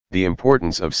The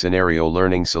importance of scenario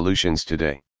learning solutions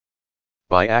today.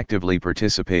 By actively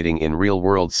participating in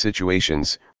real-world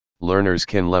situations, learners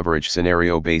can leverage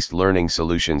scenario-based learning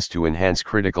solutions to enhance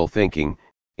critical thinking,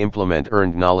 implement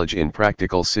earned knowledge in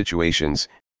practical situations,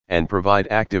 and provide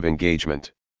active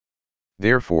engagement.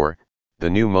 Therefore, the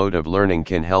new mode of learning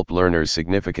can help learners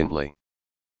significantly.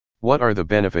 What are the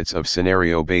benefits of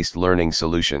scenario-based learning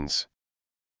solutions?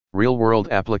 Real-world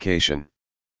application.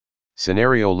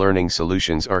 Scenario learning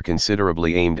solutions are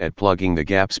considerably aimed at plugging the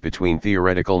gaps between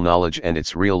theoretical knowledge and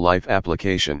its real-life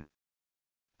application.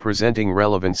 Presenting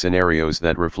relevant scenarios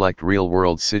that reflect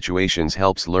real-world situations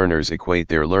helps learners equate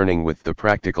their learning with the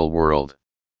practical world.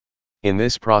 In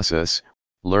this process,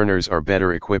 learners are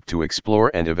better equipped to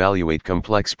explore and evaluate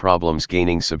complex problems,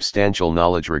 gaining substantial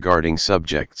knowledge regarding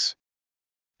subjects.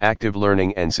 Active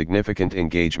learning and significant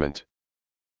engagement.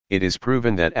 It is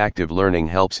proven that active learning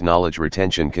helps knowledge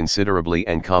retention considerably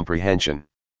and comprehension.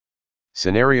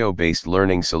 Scenario-based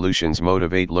learning solutions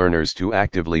motivate learners to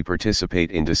actively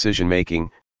participate in decision-making,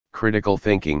 critical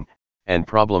thinking, and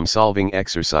problem-solving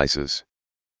exercises.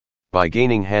 By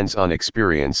gaining hands-on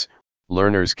experience,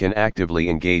 learners can actively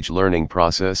engage learning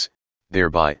process,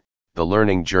 thereby, the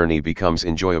learning journey becomes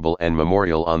enjoyable and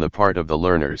memorable on the part of the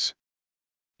learners.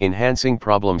 Enhancing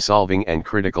problem-solving and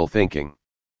critical thinking.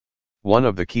 One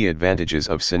of the key advantages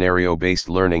of scenario-based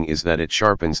learning is that it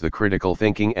sharpens the critical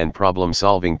thinking and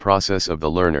problem-solving process of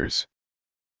the learners.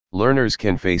 Learners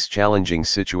can face challenging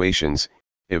situations,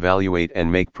 evaluate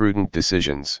and make prudent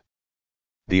decisions.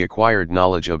 The acquired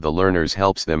knowledge of the learners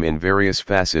helps them in various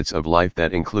facets of life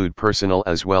that include personal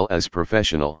as well as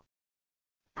professional.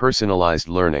 Personalized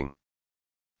learning.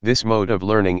 This mode of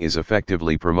learning is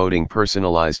effectively promoting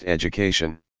personalized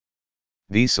education.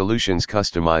 These solutions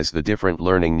customize the different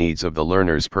learning needs of the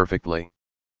learners perfectly.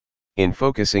 In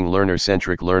focusing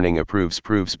learner-centric learning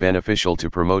proves beneficial to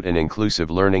promote an inclusive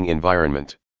learning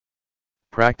environment.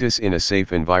 Practice in a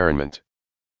safe environment.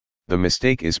 The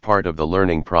mistake is part of the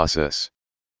learning process.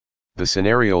 The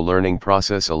scenario learning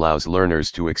process allows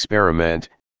learners to experiment,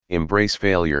 embrace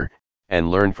failure,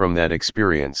 and learn from that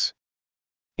experience.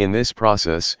 In this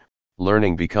process,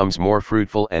 learning becomes more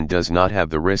fruitful and does not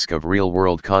have the risk of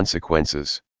real-world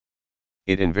consequences.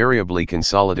 It invariably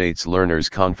consolidates learners'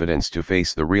 confidence to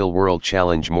face the real-world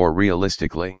challenge more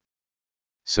realistically.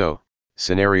 So,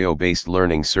 scenario-based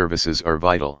learning services are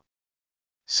vital.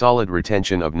 Solid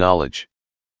retention of knowledge.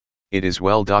 It is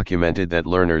well documented that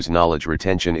learners' knowledge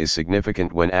retention is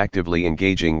significant when actively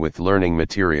engaging with learning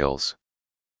materials.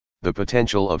 The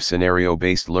potential of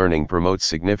scenario-based learning promotes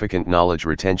significant knowledge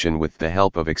retention with the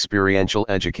help of experiential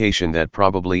education that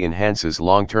probably enhances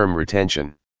long-term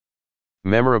retention.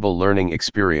 Memorable learning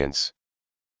experience.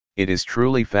 It is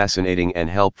truly fascinating and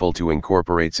helpful to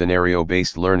incorporate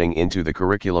scenario-based learning into the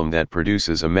curriculum that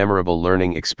produces a memorable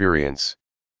learning experience.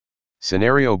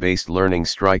 Scenario-based learning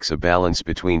strikes a balance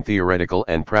between theoretical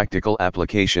and practical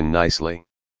application nicely.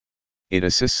 It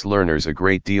assists learners a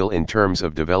great deal in terms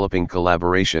of developing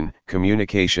collaboration,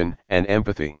 communication, and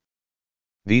empathy.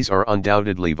 These are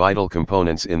undoubtedly vital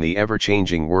components in the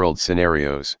ever-changing world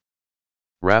scenarios.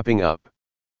 Wrapping up.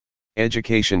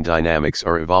 Education dynamics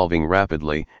are evolving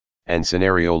rapidly, and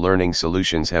scenario learning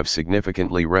solutions have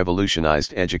significantly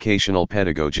revolutionized educational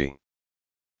pedagogy.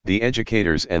 The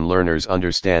educators and learners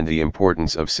understand the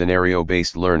importance of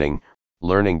scenario-based learning.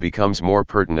 Learning becomes more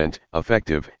pertinent,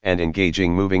 effective, and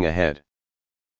engaging moving ahead.